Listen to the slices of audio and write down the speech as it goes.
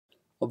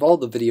Of all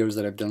the videos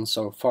that I've done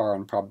so far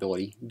on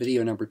probability,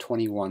 video number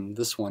 21,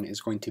 this one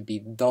is going to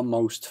be the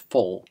most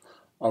full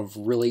of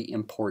really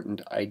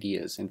important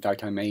ideas. In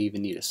fact, I may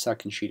even need a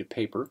second sheet of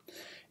paper,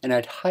 and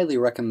I'd highly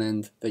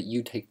recommend that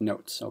you take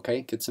notes,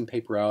 okay? Get some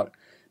paper out,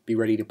 be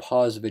ready to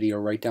pause the video,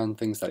 write down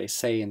things that I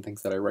say and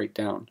things that I write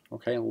down,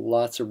 okay?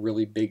 Lots of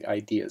really big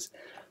ideas.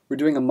 We're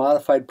doing a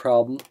modified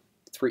problem,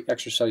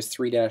 exercise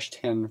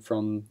 3-10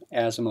 from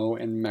Asimov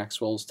and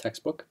Maxwell's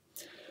textbook.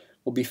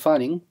 We'll be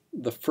finding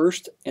the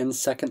first and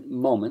second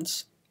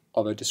moments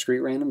of a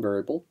discrete random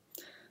variable.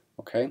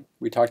 Okay,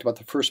 we talked about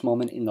the first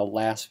moment in the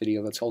last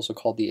video. That's also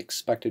called the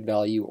expected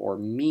value or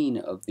mean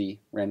of the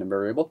random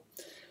variable.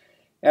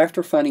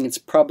 After finding its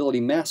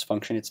probability mass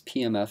function, its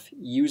PMF,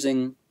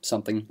 using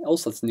something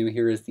else that's new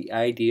here is the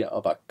idea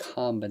of a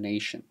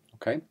combination.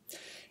 Okay,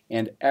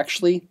 and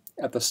actually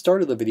at the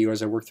start of the video,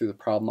 as I work through the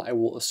problem, I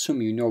will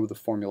assume you know the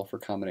formula for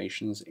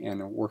combinations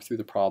and work through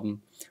the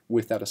problem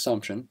with that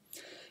assumption.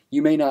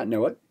 You may not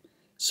know it,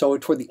 so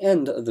toward the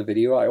end of the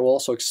video I will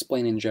also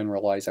explain and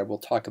generalize. I will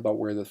talk about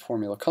where the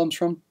formula comes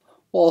from.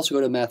 We'll also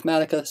go to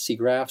Mathematica, see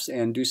graphs,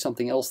 and do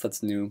something else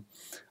that's new.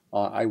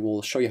 I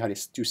will show you how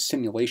to do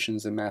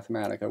simulations in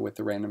Mathematica with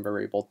the random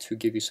variable to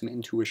give you some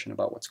intuition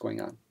about what's going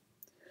on.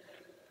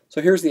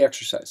 So here's the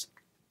exercise.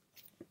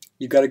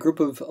 You've got a group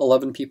of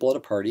 11 people at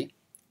a party,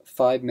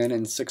 5 men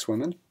and 6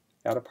 women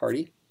at a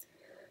party,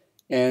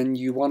 and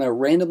you want to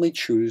randomly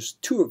choose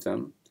 2 of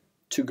them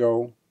to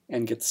go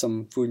and get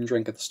some food and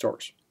drink at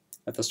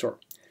the store.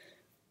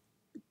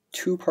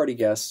 2 party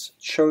guests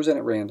chosen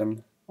at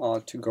random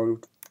to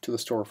go to the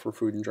store for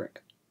food and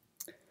drink.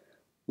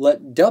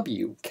 Let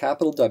W,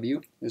 capital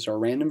W, is our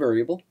random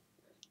variable,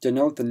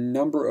 denote the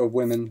number of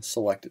women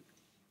selected,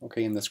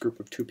 okay, in this group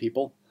of 2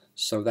 people.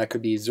 So that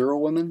could be 0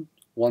 women,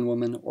 1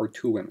 woman, or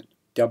 2 women.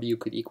 W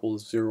could equal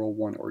 0,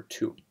 1, or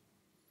 2.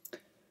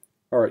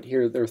 Alright,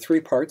 here there are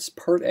 3 parts.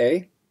 Part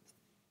A,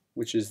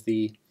 which is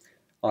the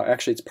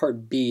actually, it's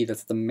part B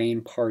that's the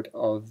main part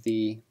of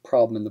the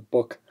problem in the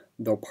book,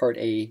 though part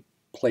A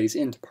plays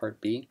into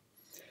part B.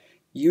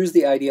 Use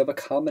the idea of a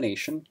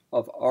combination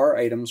of R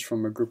items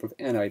from a group of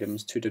N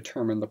items to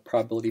determine the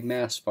probability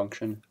mass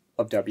function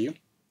of W.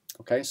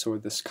 Okay, so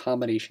this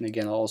combination,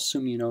 again, I'll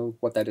assume you know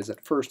what that is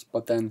at first,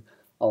 but then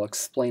I'll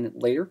explain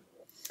it later.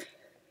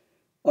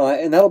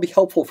 And that'll be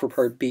helpful for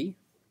part B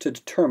to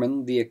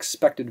determine the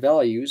expected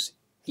values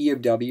E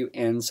of W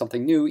and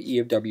something new, E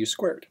of W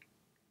squared.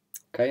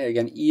 Okay,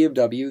 again, E of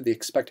W, the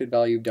expected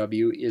value of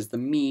W, is the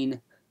mean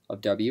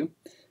of W.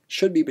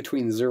 Should be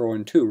between 0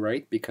 and 2,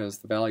 right? Because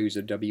the values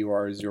of W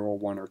are 0,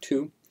 1, or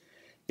 2.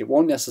 It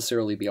won't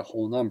necessarily be a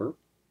whole number.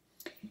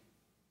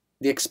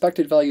 The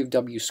expected value of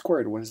W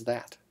squared, what is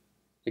that?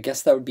 I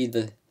guess that would be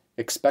the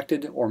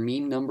expected or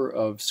mean number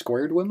of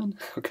squared women?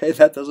 Okay,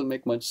 that doesn't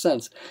make much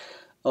sense.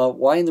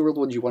 Why in the world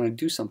would you want to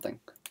do something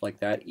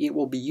like that? It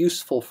will be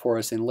useful for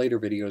us in later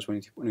videos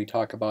when we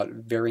talk about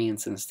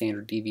variance and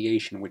standard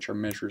deviation, which are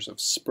measures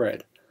of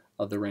spread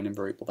of the random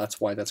variable.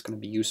 That's why that's going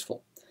to be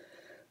useful.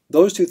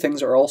 Those 2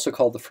 things are also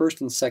called the first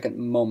and second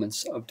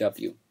moments of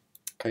W.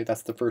 Okay,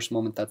 that's the first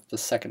moment, that's the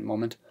second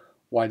moment.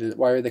 Why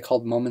are they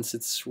called moments?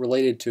 It's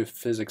related to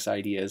physics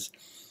ideas.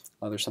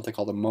 There's something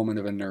called a moment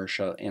of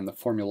inertia, and the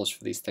formulas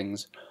for these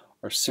things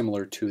are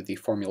similar to the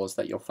formulas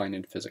that you'll find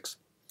in physics.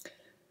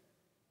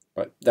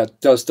 But that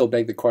does still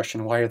beg the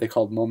question, why are they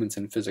called moments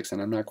in physics?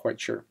 And I'm not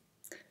quite sure.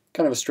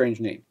 Kind of a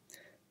strange name.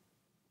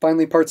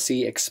 Finally, part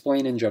C,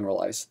 explain and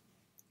generalize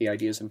the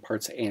ideas in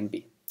parts A and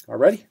B. All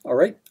right,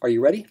 are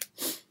you ready?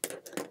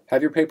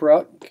 Have your paper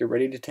out, get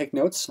ready to take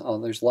notes.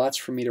 There's lots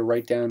for me to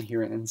write down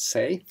here and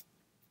say.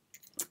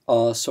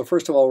 So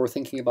first of all, we're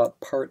thinking about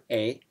part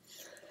A.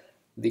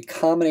 The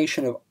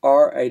combination of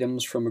R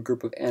items from a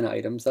group of N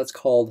items, that's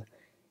called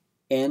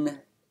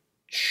N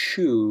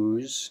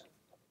choose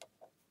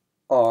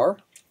R.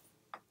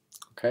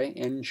 Okay,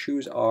 N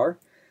choose R.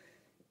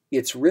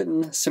 It's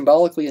written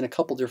symbolically in a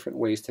couple different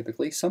ways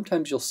typically.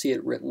 Sometimes you'll see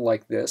it written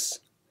like this,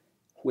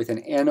 with an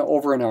N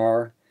over an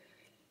R,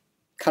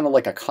 kind of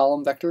like a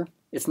column vector.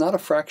 It's not a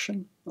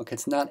fraction. Okay,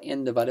 it's not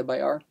N divided by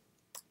R.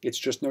 It's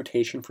just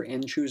notation for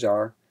N choose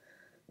R.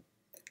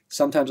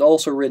 Sometimes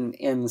also written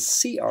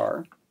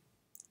NCR.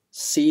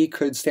 C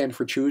could stand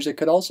for choose. It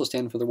could also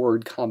stand for the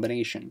word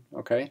combination.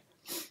 Okay.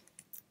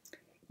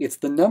 It's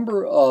the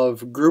number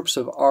of groups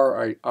of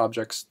R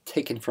objects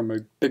taken from a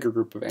bigger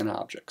group of N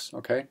objects.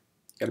 Okay,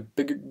 you got a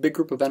big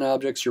group of N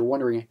objects. You're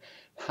wondering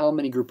how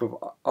many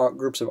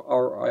groups of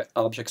R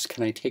objects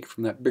can I take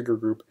from that bigger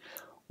group,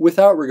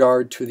 without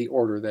regard to the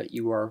order that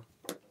you are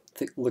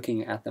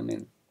looking at them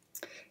in.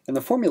 And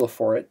the formula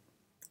for it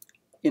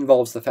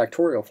involves the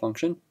factorial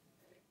function.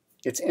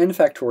 It's n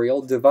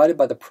factorial divided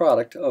by the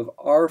product of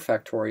r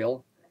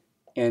factorial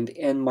and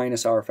n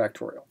minus r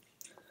factorial.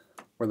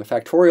 Where the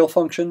factorial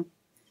function,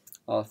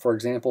 for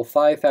example,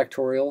 5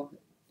 factorial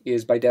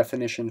is by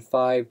definition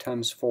 5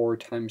 times 4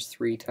 times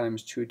 3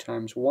 times 2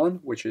 times 1,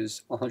 which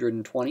is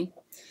 120.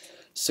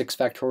 6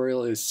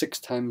 factorial is 6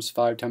 times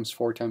 5 times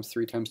 4 times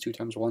 3 times 2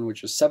 times 1,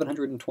 which is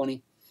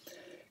 720.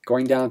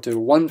 Going down to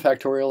 1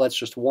 factorial, that's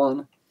just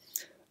 1.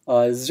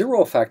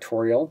 0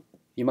 factorial,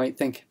 you might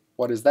think,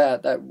 what is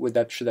that?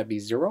 Should that be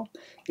 0?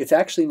 It's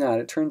actually not.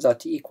 It turns out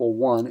to equal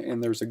 1,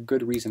 and there's a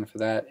good reason for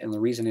that, and the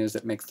reason is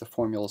it makes the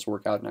formulas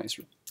work out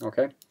nicer.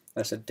 Okay?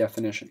 That's a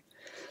definition.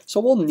 So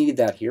we'll need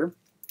that here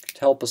to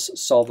help us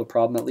solve the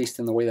problem, at least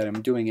in the way that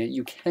I'm doing it.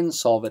 You can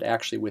solve it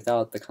actually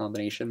without the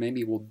combination.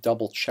 Maybe we'll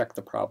double check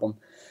the problem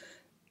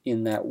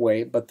in that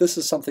way, but this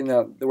is something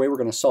that the way we're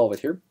going to solve it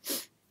here.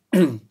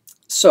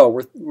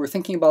 So we're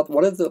thinking about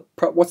what's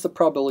the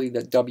probability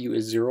that W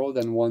is 0,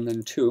 then 1,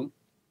 then 2.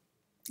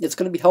 It's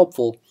going to be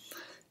helpful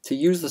to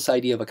use this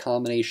idea of a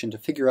combination to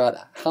figure out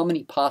how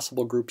many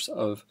possible groups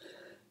of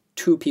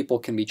 2 people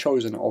can be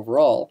chosen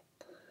overall.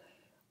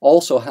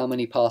 Also, how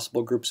many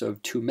possible groups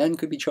of 2 men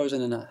could be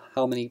chosen and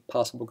how many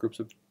possible groups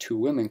of 2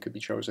 women could be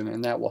chosen,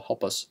 and that will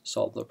help us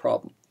solve the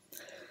problem.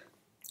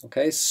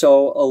 Okay,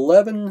 so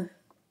 11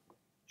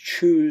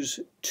 choose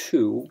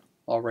 2,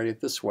 I'll write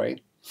it this way,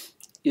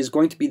 is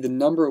going to be the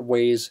number of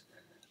ways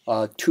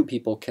 2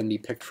 people can be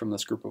picked from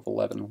this group of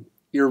 11,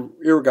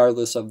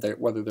 irregardless of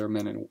whether they're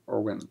men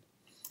or women.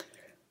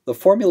 The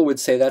formula would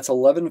say that's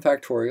 11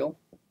 factorial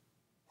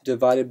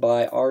divided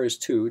by r is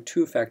 2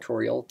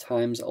 factorial,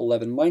 times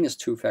 11 minus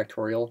 2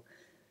 factorial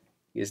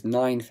is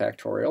 9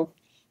 factorial.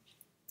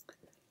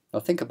 Now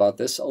think about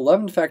this.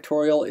 11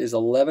 factorial is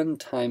 11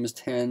 times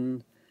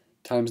 10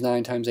 times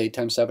 9 times 8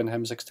 times 7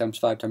 times 6 times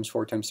 5 times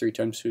 4 times 3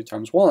 times 2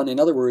 times 1. In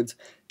other words,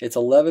 it's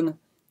 11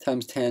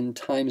 times 10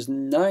 times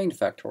 9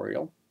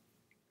 factorial.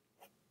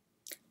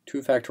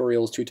 2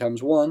 factorial is 2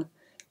 times 1.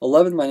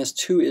 11 minus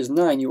 2 is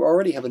 9. You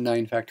already have a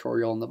 9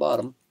 factorial on the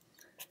bottom.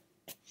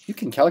 You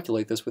can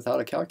calculate this without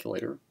a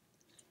calculator.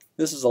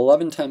 This is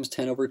 11 times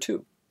 10 over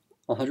 2.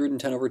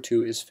 110 over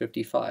 2 is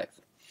 55.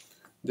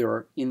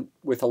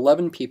 With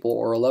 11 people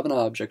or 11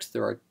 objects,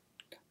 there are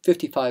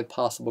 55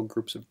 possible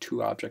groups of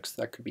 2 objects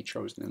that could be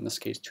chosen, in this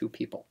case 2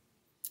 people.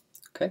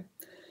 Okay?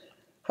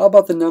 How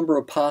about the number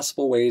of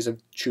possible ways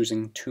of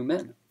choosing 2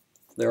 men?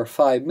 There are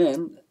 5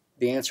 men.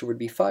 The answer would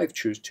be 5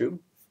 choose 2.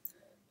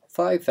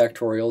 5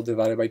 factorial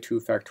divided by 2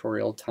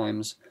 factorial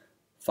times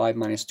 5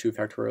 minus 2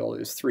 factorial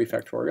is 3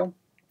 factorial.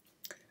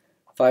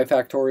 5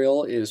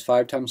 factorial is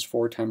 5 times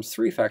 4 times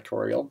 3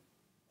 factorial.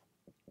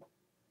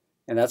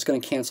 And that's going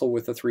to cancel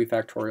with the 3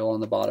 factorial on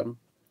the bottom.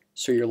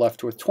 So you're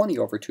left with 20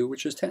 over 2,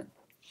 which is 10.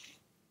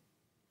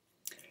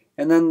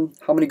 And then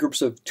how many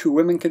groups of 2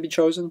 women could be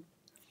chosen?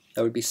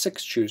 That would be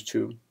 6 choose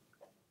 2.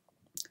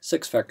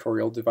 6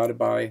 factorial divided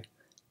by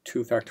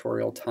 2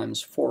 factorial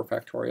times 4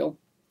 factorial.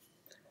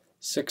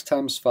 6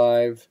 times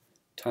 5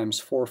 times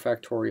 4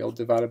 factorial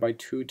divided by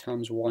 2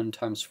 times 1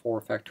 times 4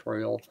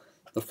 factorial.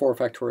 The 4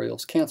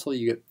 factorials cancel.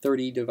 You get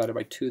 30 divided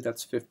by 2.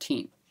 That's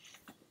 15.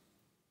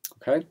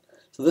 Okay?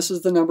 So this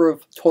is the number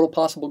of total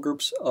possible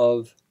groups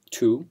of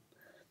 2.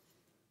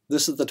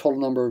 This is the total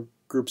number of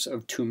groups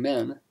of 2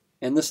 men.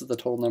 And this is the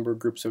total number of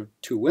groups of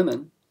 2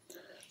 women.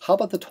 How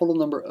about the total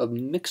number of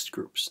mixed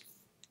groups?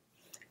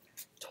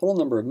 Total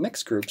number of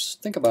mixed groups,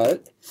 think about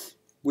it,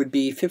 would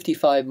be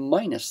 55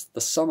 minus the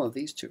sum of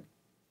these two.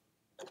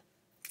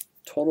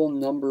 Total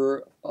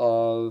number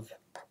of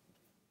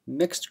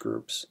mixed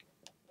groups.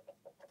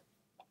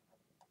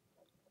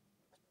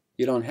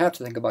 You don't have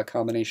to think about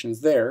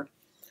combinations there.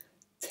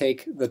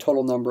 Take the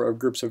total number of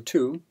groups of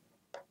 2,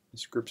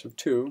 this groups of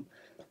 2,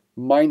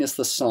 minus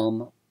the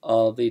sum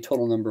of the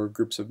total number of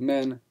groups of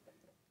men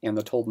and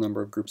the total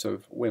number of groups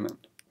of women.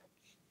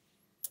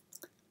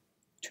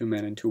 2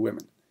 men and 2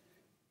 women.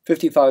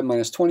 55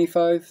 minus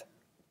 25,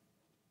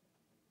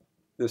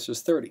 this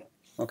is 30.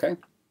 Okay?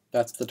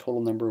 That's the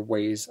total number of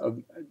ways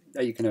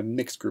that you can have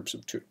mixed groups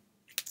of 2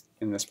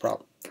 in this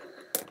problem.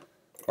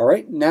 All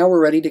right, now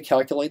we're ready to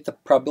calculate the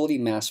probability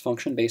mass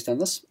function based on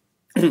this.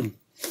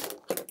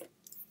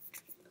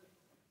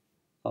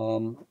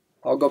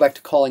 I'll go back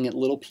to calling it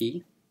little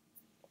p.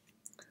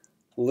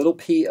 Little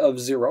p of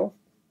 0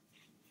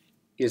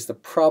 is the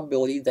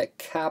probability that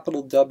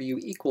capital W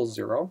equals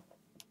 0.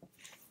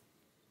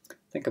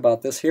 Think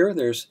about this here.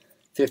 There's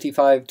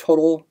 55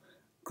 total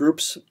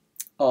groups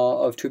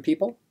of 2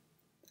 people.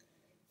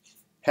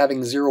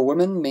 Having 0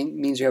 women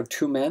means you have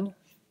 2 men.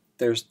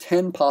 There's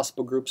 10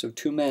 possible groups of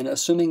 2 men.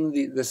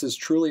 Assuming this is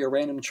truly a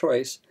random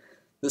choice,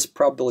 this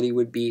probability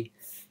would be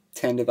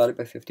 10 divided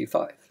by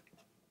 55.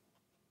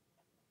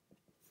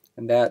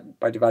 And that,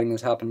 by dividing the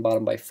top and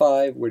bottom by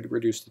 5, would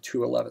reduce to 2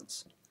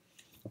 11ths.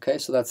 Okay,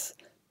 so that's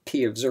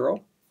P of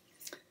 0.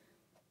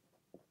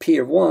 P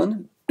of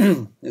 1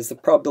 is the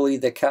probability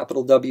that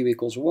capital W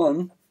equals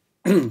 1.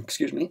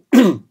 Excuse me.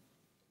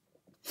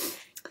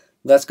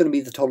 That's going to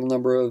be the total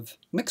number of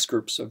mixed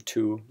groups of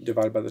 2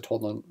 divided by the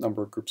total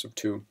number of groups of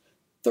 2.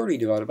 30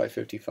 divided by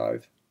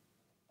 55.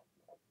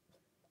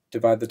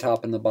 Divide the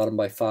top and the bottom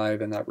by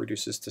 5, and that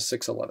reduces to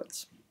 6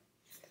 11ths.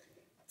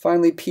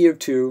 Finally, P of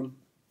 2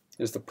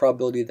 is the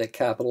probability that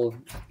capital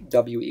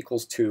W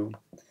equals 2.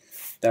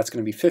 That's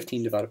going to be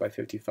 15 divided by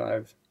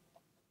 55.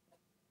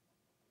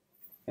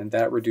 And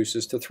that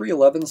reduces to 3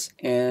 11ths,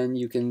 and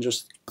you can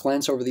just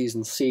glance over these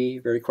and see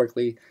very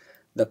quickly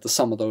that the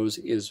sum of those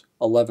is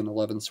 11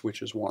 11ths,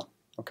 which is 1.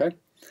 Okay?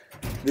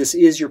 This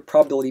is your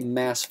probability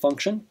mass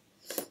function,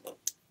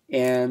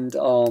 and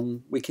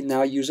we can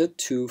now use it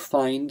to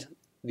find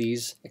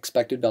these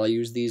expected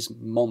values, these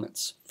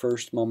moments,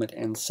 first moment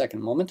and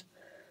second moment.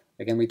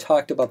 Again, we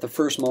talked about the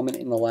first moment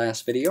in the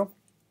last video.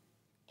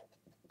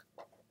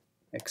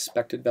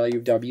 Expected value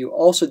of W,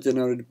 also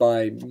denoted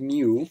by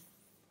mu.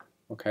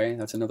 Okay,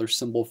 that's another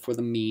symbol for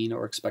the mean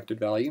or expected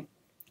value.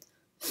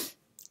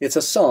 It's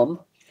a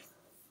sum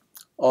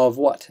of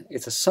what?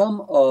 It's a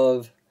sum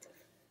of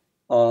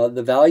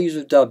the values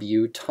of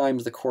W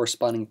times the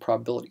corresponding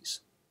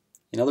probabilities.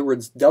 In other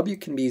words, W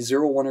can be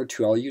 0, 1, or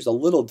 2. I'll use a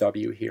little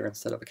w here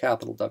instead of a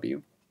capital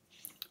W.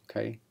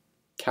 Okay,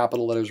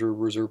 capital letters are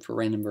reserved for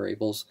random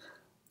variables.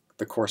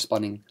 The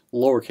corresponding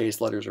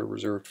lowercase letters are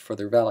reserved for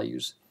their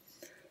values.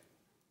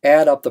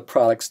 Add up the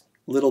products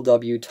little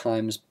w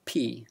times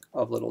p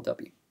of little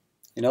w.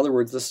 In other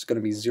words, this is going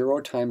to be 0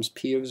 times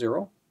p of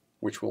 0,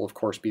 which will of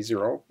course be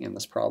 0 in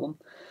this problem,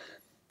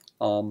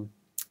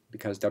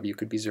 because w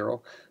could be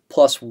 0,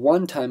 plus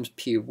 1 times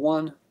p of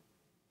 1,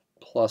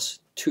 plus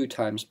 2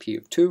 times p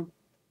of 2.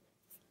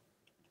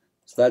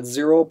 So that's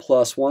 0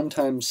 plus 1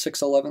 times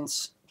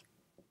 6/11,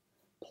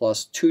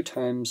 plus 2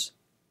 times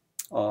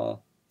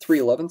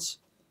 3/11,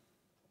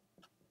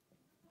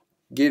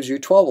 gives you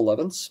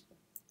 12/11,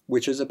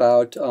 which is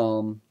about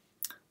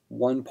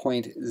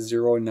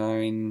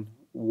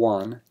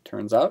 1.091,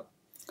 turns out.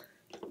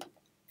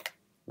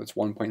 It's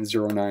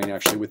 1.09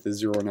 actually, with the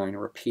 0.9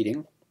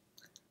 repeating.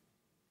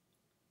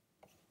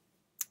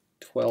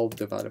 12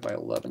 divided by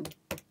 11.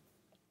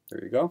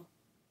 There you go.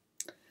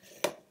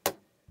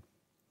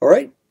 All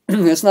right,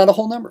 it's not a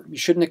whole number. You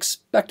shouldn't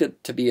expect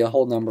it to be a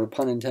whole number,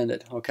 pun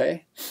intended,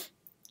 okay?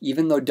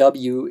 Even though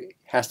W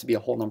has to be a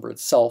whole number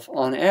itself,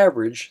 on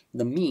average,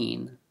 the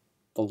mean,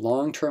 the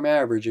long-term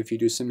average, if you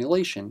do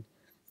simulation,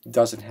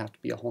 doesn't have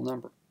to be a whole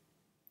number.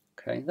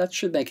 Okay, that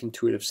should make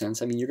intuitive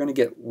sense. I mean, you're going to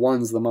get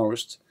ones the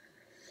most.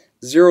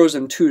 Zeros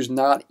and twos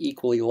not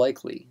equally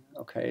likely.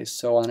 Okay,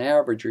 so on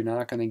average, you're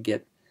not going to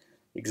get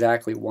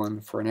exactly 1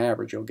 for an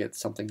average. You'll get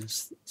something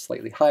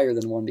slightly higher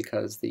than 1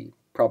 because the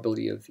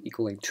probability of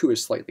equaling 2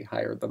 is slightly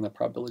higher than the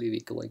probability of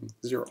equaling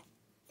 0.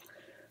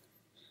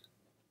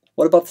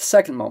 What about the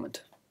second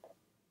moment?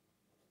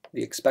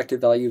 The expected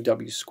value of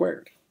W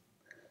squared.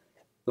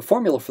 The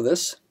formula for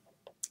this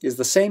is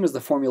the same as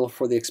the formula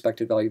for the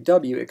expected value of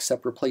W,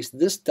 except replace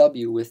this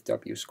W with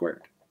W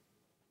squared.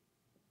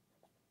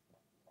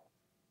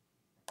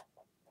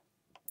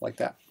 Like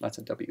that. That's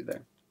a W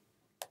there.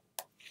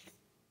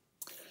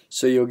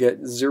 So you'll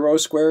get 0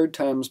 squared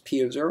times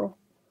P of 0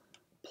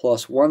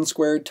 plus 1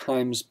 squared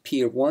times P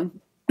of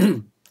 1,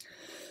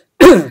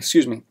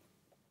 excuse me,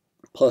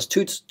 plus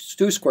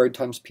 2 squared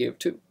times P of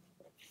 2.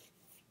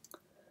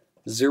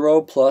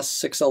 0 plus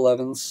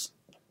 6/11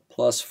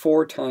 plus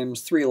 4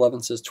 times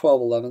 3/11 is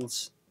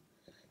 12/11.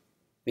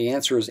 The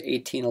answer is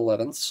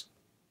 18/11.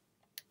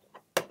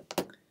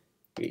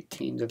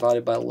 18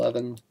 divided by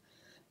 11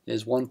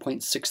 is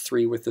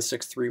 1.63 with the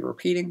 6.3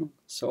 repeating,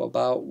 so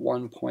about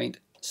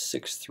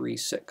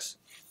 1.636.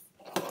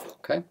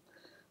 Okay?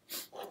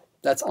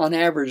 That's on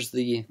average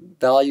the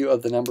value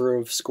of the number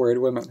of squared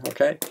women,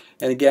 okay?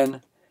 And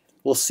again,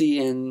 we'll see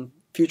in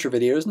future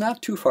videos,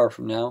 not too far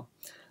from now,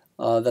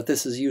 that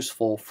this is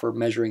useful for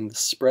measuring the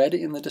spread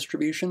in the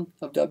distribution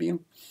of W.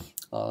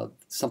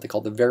 Something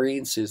called the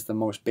variance is the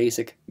most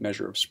basic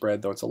measure of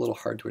spread, though it's a little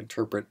hard to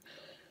interpret.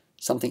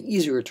 Something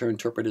easier to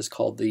interpret is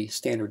called the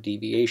standard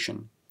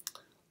deviation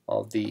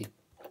of the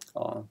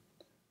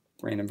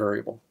random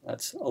variable.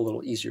 That's a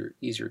little easier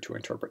to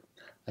interpret.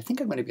 I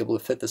think I'm going to be able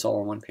to fit this all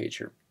on one page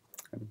here.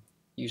 I'm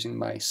using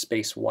my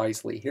space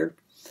wisely here.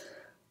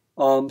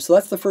 So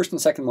that's the first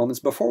and second moments.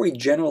 Before we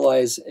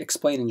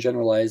explain and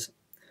generalize,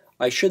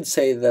 I should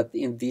say that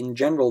in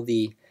general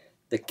the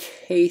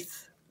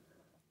kth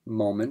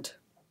moment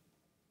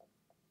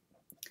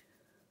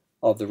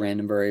of the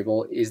random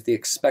variable is the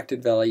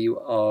expected value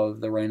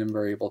of the random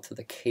variable to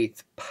the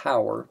kth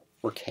power,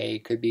 where k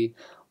could be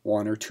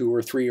 1 or 2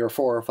 or 3 or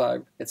 4 or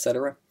 5,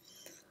 etc.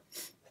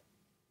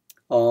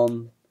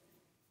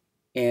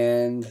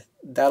 And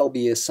that'll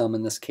be a sum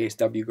in this case.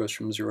 W goes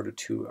from 0 to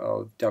 2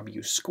 of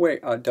W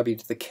squared, W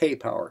to the k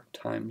power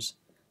times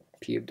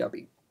P of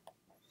W.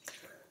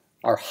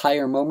 Are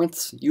higher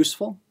moments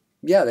useful?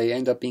 Yeah, they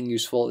end up being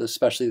useful,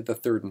 especially the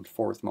third and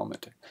fourth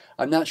moment.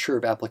 I'm not sure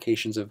of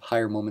applications of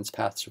higher moments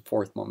past the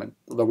fourth moment,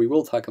 although we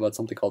will talk about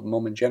something called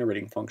moment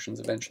generating functions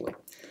eventually,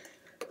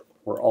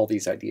 where all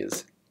these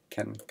ideas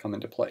can come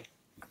into play.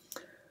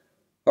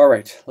 All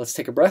right, let's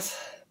take a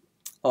breath.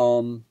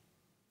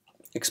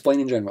 Explain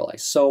and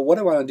generalize. So what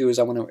I want to do is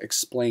I want to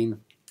explain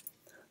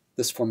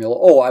this formula.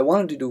 Oh, I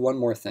wanted to do one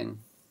more thing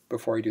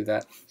before I do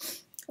that.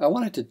 I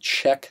wanted to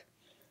check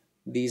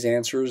these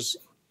answers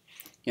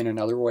in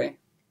another way.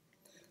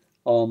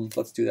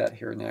 Let's do that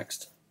here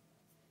next.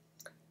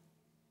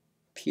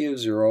 P of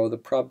 0, the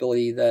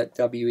probability that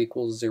W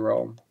equals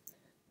 0.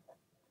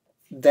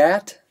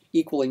 That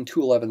equaling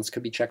 2/11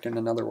 could be checked in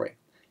another way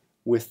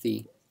with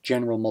the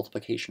general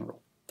multiplication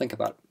rule. Think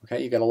about it.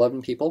 Okay, you got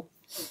 11 people,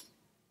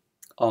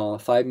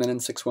 5 men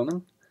and 6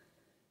 women.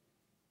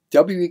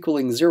 W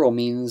equaling 0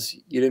 means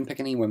you didn't pick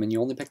any women,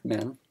 you only picked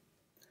men.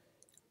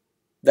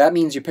 That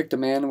means you picked a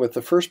man with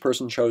the first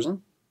person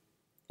chosen,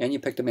 and you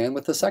picked a man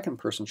with the second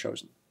person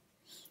chosen.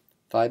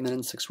 5 men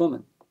and 6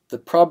 women. The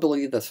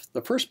probability that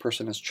the first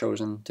person is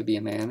chosen to be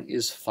a man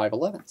is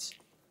 5/11.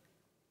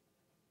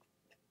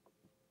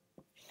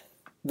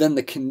 Then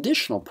the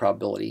conditional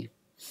probability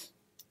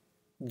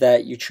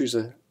that you choose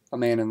a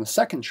man in the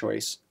second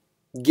choice,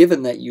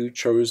 given that you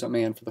chose a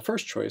man for the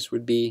first choice,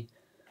 would be,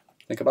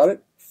 think about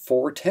it,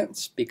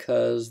 4/10,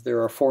 because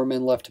there are 4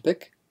 men left to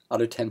pick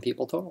out of 10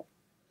 people total.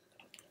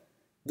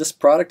 This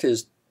product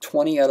is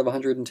 20 out of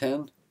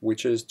 110,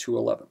 which is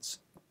 2/11.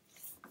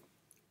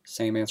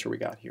 Same answer we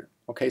got here.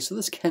 Okay, so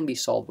this can be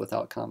solved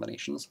without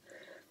combinations.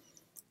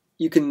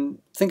 You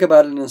can think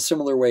about it in a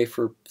similar way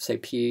for, say,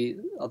 P,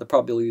 the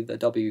probability that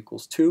W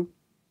equals 2,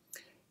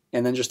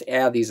 and then just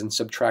add these and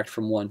subtract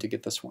from 1 to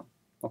get this one.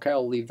 Okay,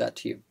 I'll leave that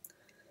to you.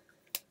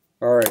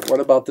 All right, what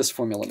about this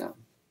formula now?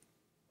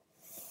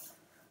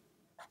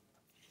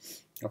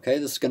 Okay,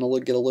 this is going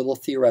to get a little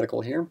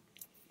theoretical here.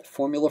 The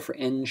formula for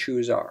n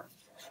choose R.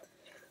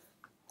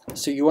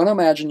 So you want to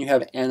imagine you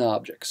have n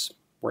objects,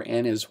 where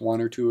n is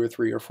 1 or 2 or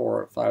 3 or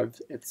 4 or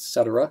 5,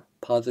 etc.,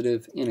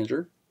 positive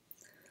integer.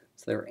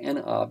 So there are n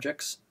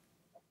objects.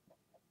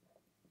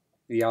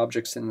 The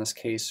objects in this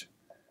case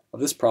of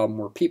this problem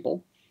were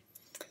people.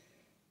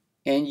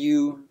 And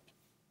you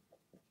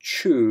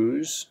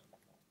choose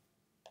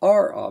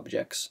R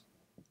objects,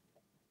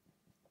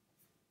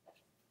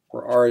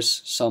 where R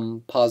is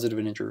some positive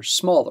integer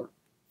smaller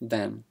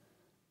than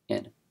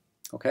n.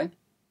 Okay?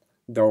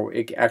 Though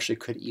it actually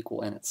could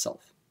equal n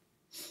itself.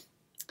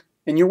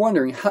 And you're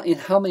wondering, in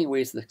how many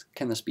ways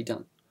can this be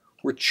done?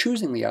 We're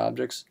choosing the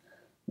objects.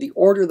 The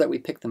order that we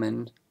pick them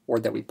in, or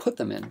that we put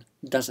them in,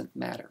 doesn't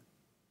matter.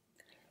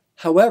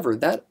 However,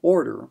 that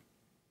order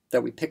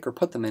that we pick or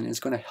put them in is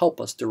going to help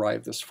us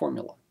derive this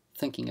formula,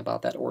 thinking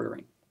about that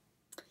ordering.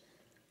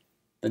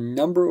 The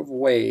number of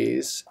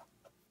ways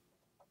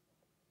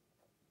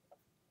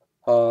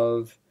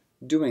of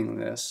doing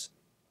this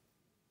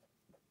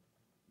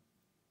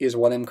is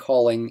what I'm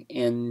calling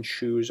n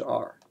choose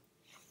R,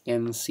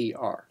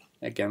 NCR.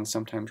 Again,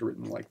 sometimes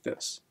written like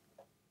this.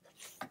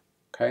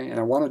 Okay, and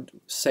I want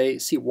to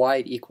see why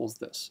it equals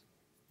this.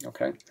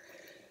 Okay,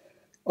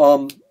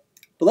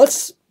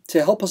 but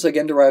to help us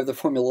again derive the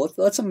formula,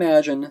 let's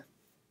imagine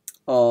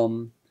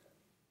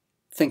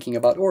thinking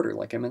about order,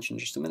 like I mentioned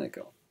just a minute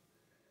ago.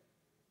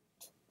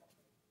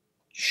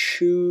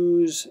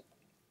 Choose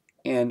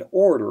and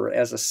order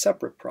as a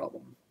separate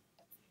problem.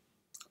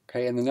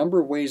 Okay, and the number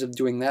of ways of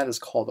doing that is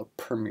called a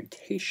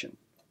permutation.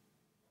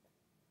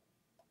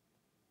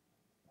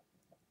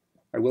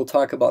 I will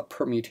talk about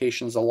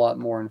permutations a lot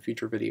more in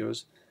future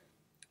videos.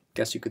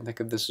 Guess you can think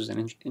of this as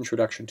an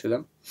introduction to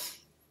them.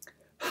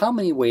 How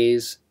many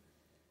ways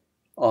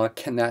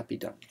can that be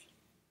done?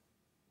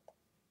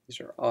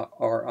 These are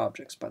R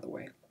objects, by the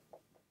way.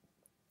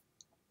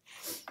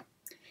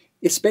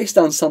 It's based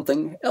on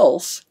something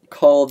else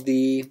called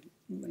you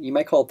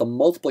might call it the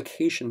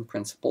multiplication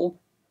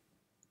principle.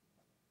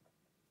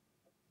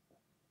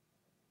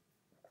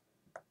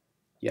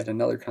 Yet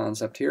another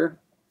concept here.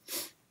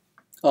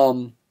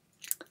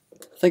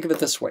 Think of it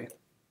this way.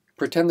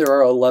 Pretend there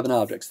are 11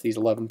 objects, these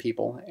 11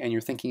 people, and you're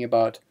thinking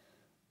about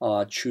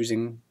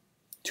choosing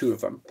 2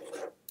 of them.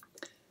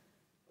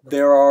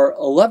 There are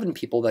 11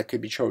 people that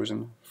could be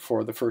chosen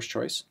for the first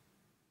choice,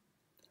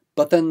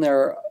 but then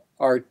there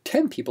are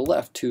 10 people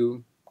left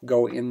to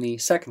go in the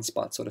second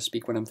spot, so to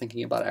speak, when I'm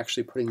thinking about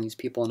actually putting these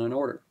people in an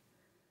order.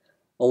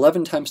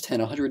 11 times 10,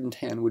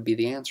 110 would be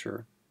the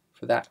answer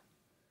for that.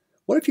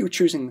 What if you were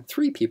choosing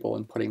 3 people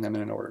and putting them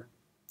in an order?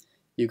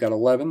 You've got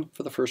 11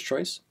 for the first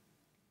choice,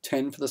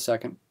 10 for the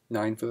second,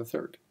 9 for the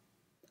third.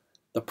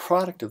 The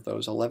product of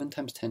those, 11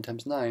 times 10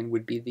 times 9,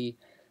 would be the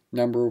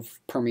number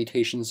of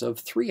permutations of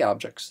 3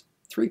 objects,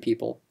 3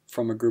 people,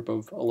 from a group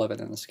of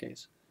 11 in this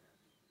case.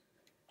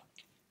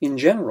 In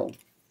general,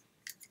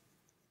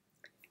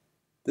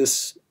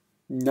 this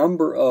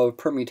number of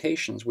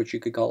permutations, which you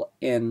could call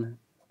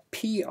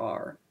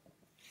NPR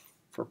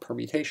for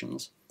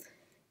permutations,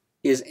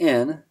 is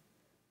n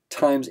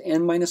times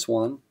n minus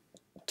 1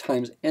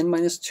 times n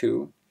minus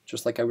 2,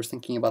 just like I was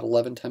thinking about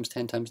 11 times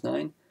 10 times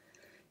 9,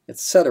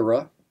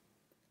 etc.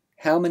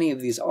 How many of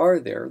these are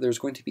there? There's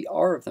going to be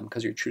R of them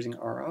because you're choosing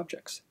R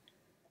objects.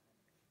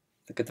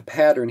 Look at the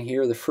pattern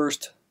here. The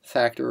first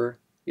factor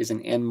is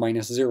an n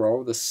minus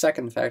 0. The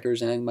second factor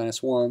is an n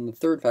minus 1. The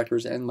third factor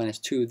is n minus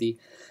 2. The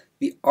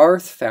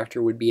rth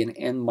factor would be an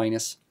n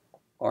minus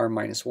r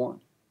minus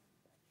 1,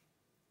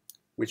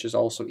 which is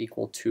also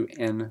equal to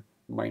n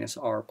minus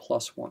r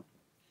plus 1.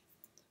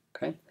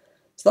 Okay?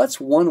 So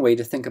that's one way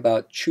to think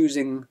about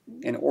choosing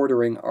and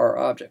ordering R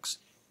objects.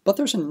 But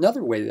there's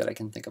another way that I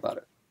can think about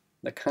it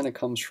that kind of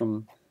comes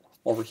from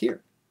over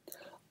here.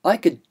 I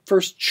could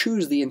first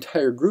choose the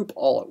entire group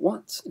all at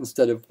once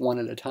instead of one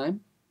at a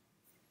time.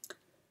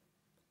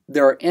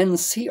 There are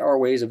NCR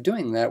ways of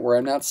doing that where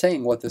I'm not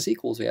saying what this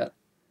equals yet.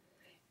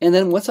 And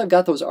then once I've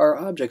got those R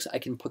objects, I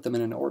can put them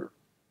in an order.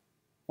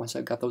 Once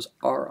I've got those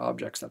R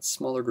objects, that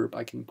smaller group,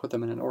 I can put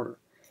them in an order.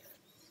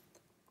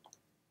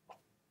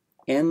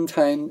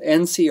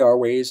 NCR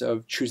ways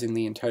of choosing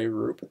the entire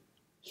group.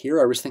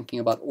 Here I was thinking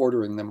about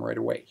ordering them right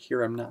away.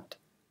 Here I'm not.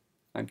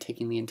 I'm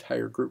taking the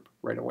entire group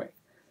right away.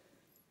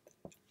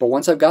 But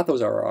once I've got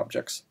those R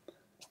objects,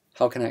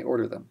 how can I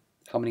order them?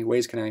 How many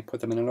ways can I put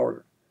them in an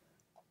order?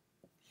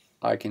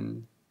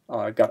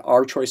 I've got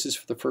R choices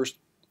for the first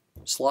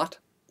slot,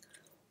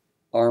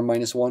 R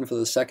minus 1 for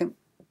the second,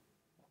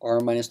 R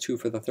minus 2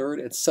 for the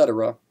third,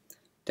 etc.,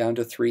 down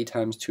to 3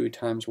 times 2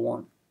 times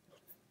 1.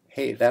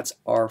 Hey, that's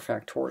R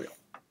factorial.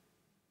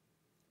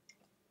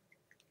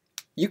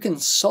 You can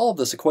solve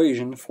this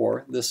equation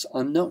for this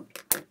unknown.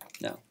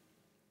 Now,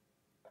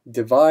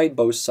 divide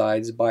both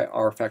sides by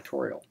R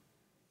factorial,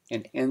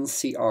 and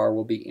NCR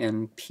will be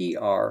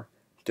NPR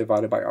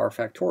divided by R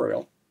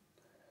factorial.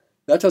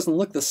 That doesn't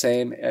look the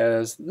same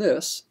as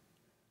this,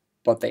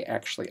 but they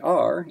actually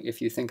are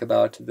if you think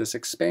about this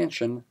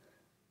expansion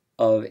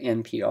of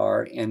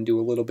NPR and do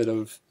a little bit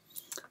of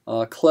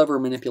clever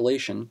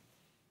manipulation.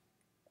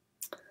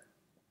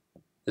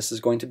 This is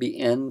going to be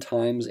n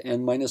times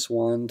n minus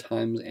 1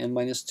 times n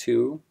minus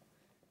 2,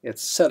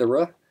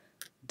 etc.,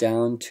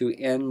 down to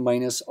n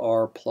minus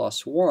r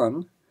plus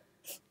 1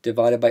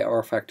 divided by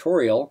r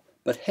factorial.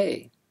 But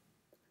hey,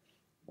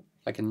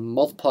 I can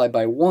multiply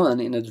by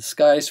 1 in a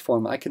disguised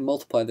form. I can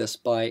multiply this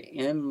by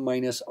n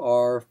minus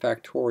r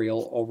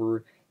factorial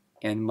over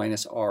n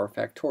minus r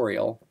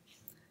factorial.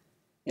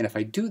 And if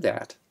I do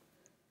that,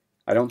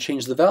 I don't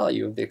change the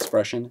value of the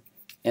expression,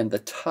 and the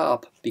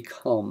top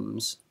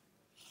becomes,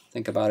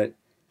 think about it,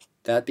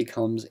 that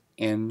becomes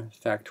n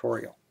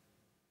factorial,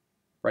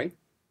 right?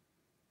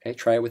 Okay,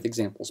 try it with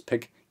examples.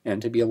 Pick n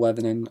to be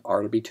 11 and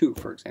r to be 2,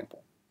 for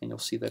example, and you'll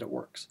see that it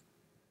works.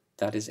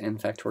 That is n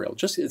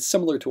factorial. It's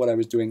similar to what I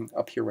was doing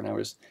up here when I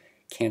was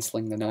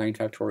canceling the 9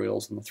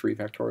 factorials and the 3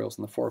 factorials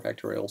and the 4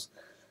 factorials.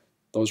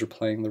 Those are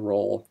playing the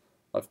role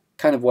of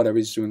kind of what I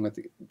was doing with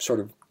the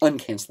sort of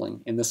uncanceling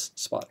in this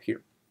spot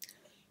here.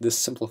 This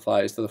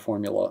simplifies to the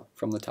formula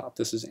from the top.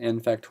 This is n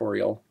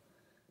factorial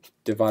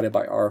divided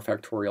by r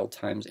factorial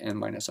times n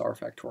minus r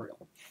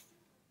factorial.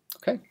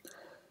 Okay?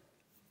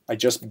 I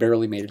just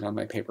barely made it on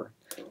my paper.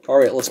 All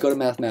right, let's go to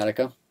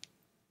Mathematica.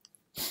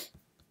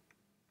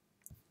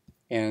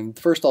 And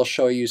first I'll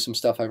show you some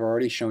stuff I've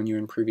already shown you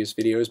in previous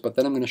videos, but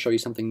then I'm going to show you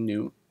something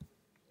new.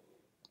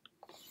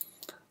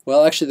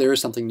 Well, actually there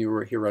is something new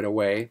here right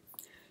away.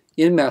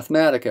 In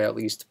Mathematica, at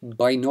least,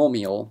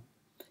 binomial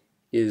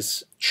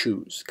is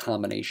choose,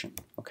 combination,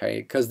 okay?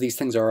 Because these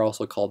things are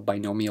also called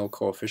binomial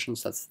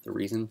coefficients, that's the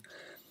reason.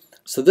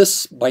 So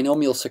this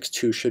binomial 6,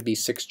 2 should be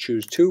 6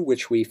 choose 2,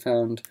 which we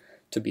found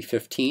to be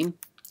 15,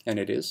 and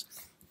it is.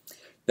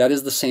 That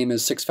is the same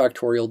as 6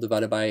 factorial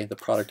divided by the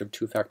product of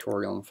 2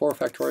 factorial and 4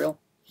 factorial.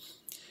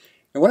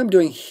 And what I'm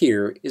doing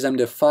here is I'm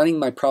defining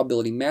my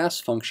probability mass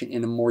function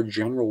in a more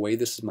general way.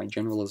 This is my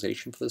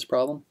generalization for this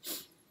problem.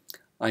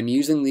 I'm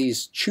using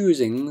these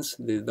choosings,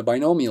 the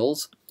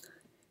binomials.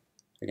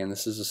 Again,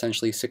 this is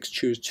essentially 6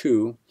 choose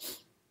 2,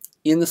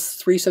 in the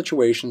 3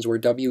 situations where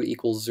w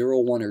equals 0,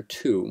 1, or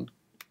 2,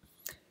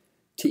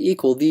 to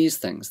equal these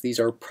things. These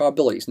are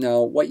probabilities.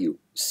 Now, what you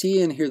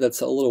see in here that's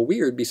a little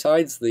weird,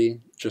 besides the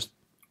just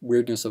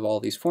weirdness of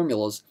all these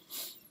formulas,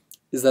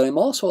 is that I'm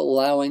also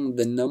allowing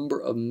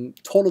the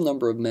total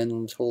number of men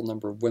and the total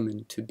number of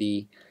women to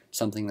be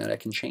something that I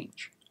can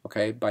change.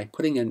 Okay, by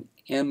putting an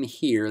m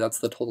here, that's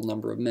the total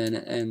number of men,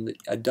 and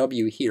a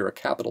w here, a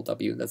capital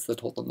W, that's the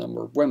total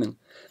number of women.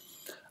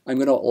 I'm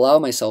going to allow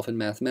myself in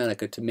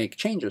Mathematica to make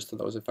changes to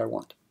those if I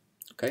want.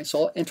 Okay,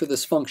 so I'll enter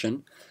this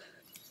function.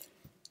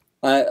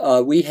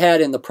 We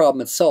had in the problem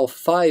itself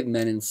 5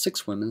 men and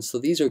 6 women, so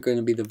these are going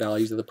to be the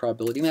values of the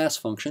probability mass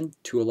function,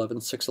 2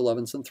 11s, 6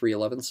 11s, and 3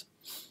 11s.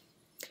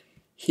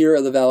 Here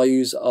are the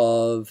values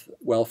of,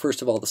 well,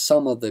 first of all, the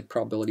sum of the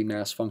probability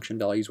mass function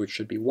values, which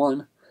should be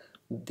 1.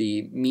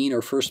 The mean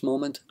or first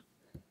moment,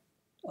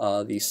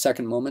 the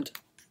second moment,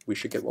 we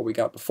should get what we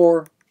got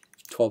before,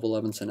 12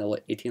 11s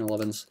and 18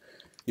 11s,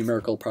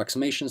 numerical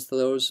approximations to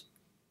those.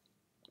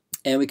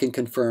 And we can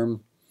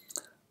confirm,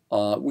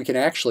 we can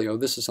actually, oh,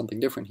 this is something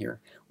different here.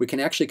 We can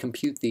actually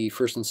compute the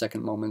first and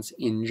second moments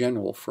in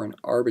general for an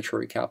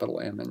arbitrary capital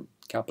M and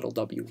capital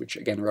W, which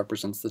again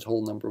represents the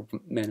total number of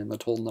men and the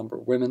total number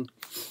of women,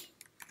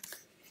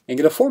 and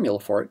get a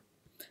formula for it.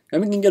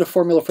 And we can get a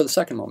formula for the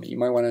second moment. You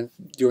might want to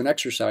do an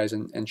exercise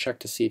and check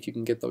to see if you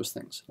can get those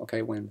things.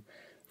 Okay, when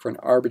for an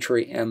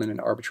arbitrary M and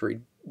an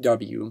arbitrary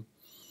W,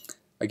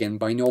 again,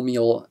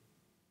 binomial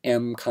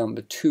M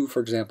comma 2, for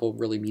example,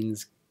 really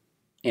means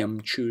M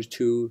choose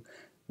 2.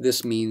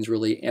 This means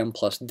really M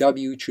plus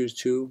W choose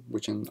 2,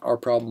 which in our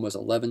problem was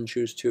 11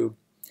 choose 2,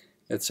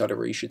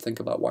 etc. You should think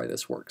about why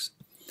this works.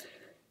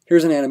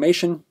 Here's an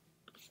animation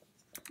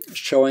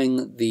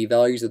showing the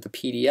values of the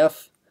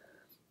PDF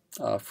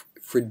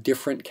for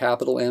different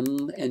capital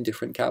M and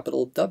different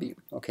capital W.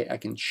 Okay, I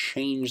can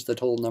change the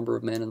total number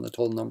of men and the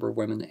total number of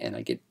women, and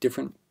I get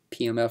different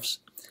PMFs.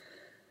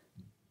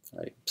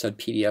 I said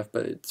PDF,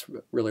 but it's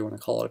really want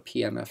to call it a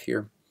PMF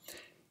here.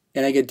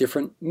 and I get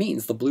different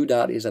means. The blue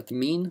dot is at the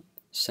mean,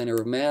 center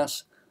of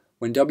mass.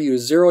 When W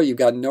is 0, you've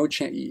got no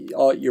chance.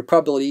 Your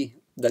probability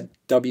that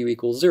W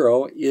equals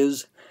 0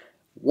 is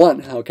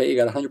 1. Okay, you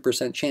got a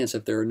 100% chance.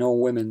 If there are no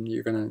women,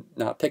 you're going to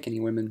not pick any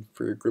women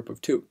for your group of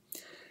 2.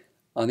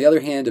 On the other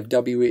hand, if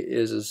W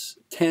is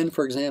 10,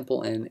 for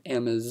example, and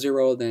M is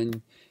 0,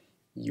 then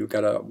you've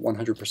got a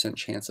 100%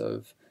 chance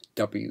of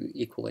W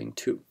equaling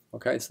 2.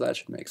 Okay, so that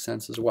should make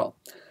sense as well.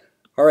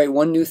 All right,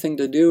 one new thing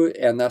to do,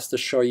 and that's to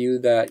show you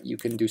that you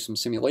can do some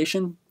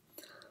simulation.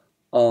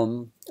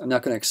 I'm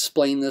not going to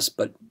explain this,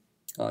 but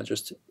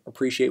just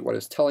appreciate what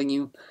it's telling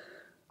you.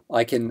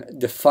 I can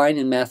define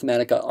in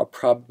Mathematica a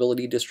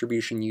probability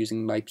distribution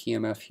using my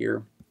PMF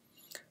here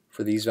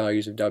for these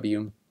values of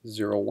W,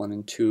 0, 1,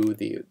 and 2,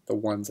 the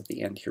ones at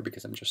the end here,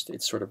 because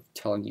it's sort of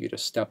telling you to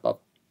step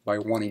up by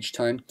 1 each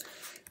time.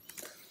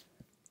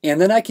 And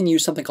then I can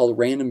use something called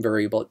random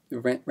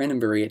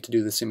variate to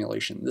do the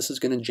simulation. This is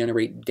going to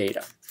generate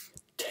data.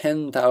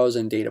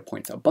 10,000 data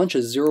points, a bunch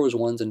of 0s,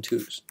 1s, and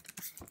 2s.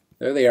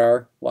 There they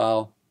are.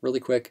 Wow, really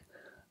quick.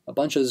 A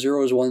bunch of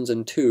 0s, 1s,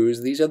 and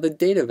 2s. These are the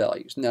data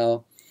values.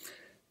 Now,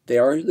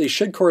 they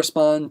should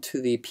correspond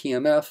to the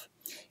PMF.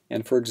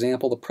 And for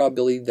example, the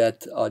probability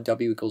that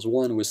W equals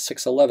 1 was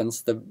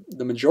 6/11.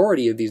 The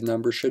majority of these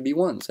numbers should be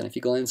 1s. And if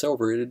you glance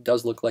over it, it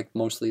does look like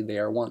mostly they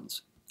are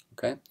 1s.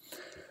 Okay?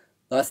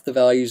 That's the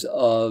values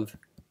of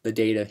the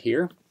data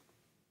here.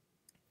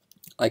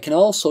 I can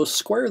also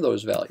square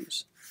those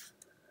values.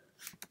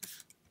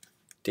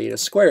 Data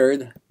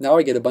squared, now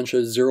I get a bunch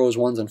of 0s,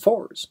 1s, and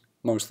 4s,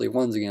 mostly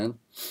 1s again,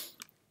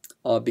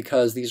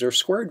 because these are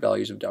squared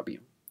values of W.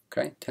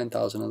 Okay,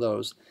 10,000 of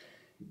those.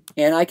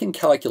 And I can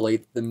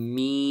calculate the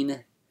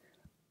mean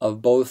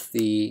of both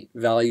the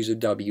values of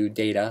W,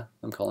 data,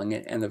 I'm calling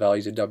it, and the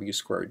values of W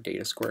squared,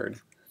 data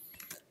squared.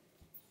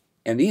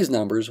 And these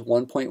numbers,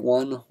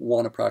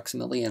 1.11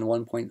 approximately and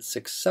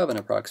 1.67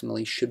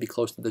 approximately, should be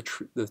close to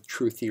the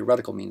true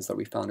theoretical means that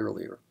we found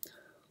earlier.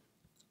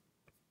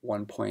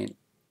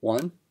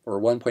 1.1 or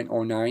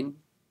 1.09,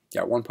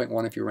 yeah,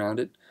 1.1 if you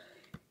round it.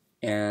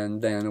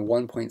 And then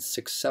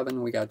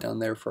 1.67 we got down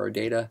there for our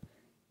data,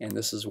 and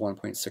this is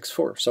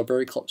 1.64, so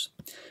very close.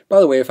 By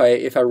the way, if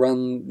I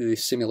run the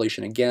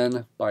simulation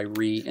again by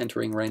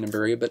re-entering random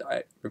variable,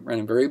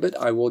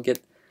 I will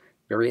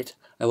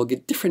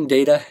get different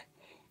data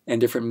and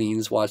different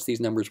means. Watch, these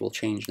numbers will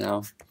change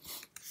now.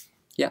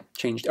 Yeah,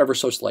 changed ever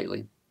so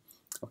slightly.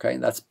 Okay,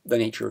 that's the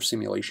nature of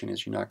simulation,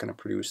 is you're not going to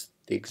produce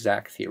the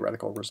exact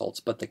theoretical results,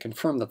 but they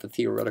confirm that the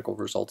theoretical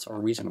results are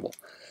reasonable.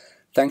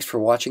 Thanks for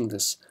watching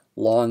this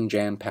long,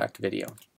 jam-packed video.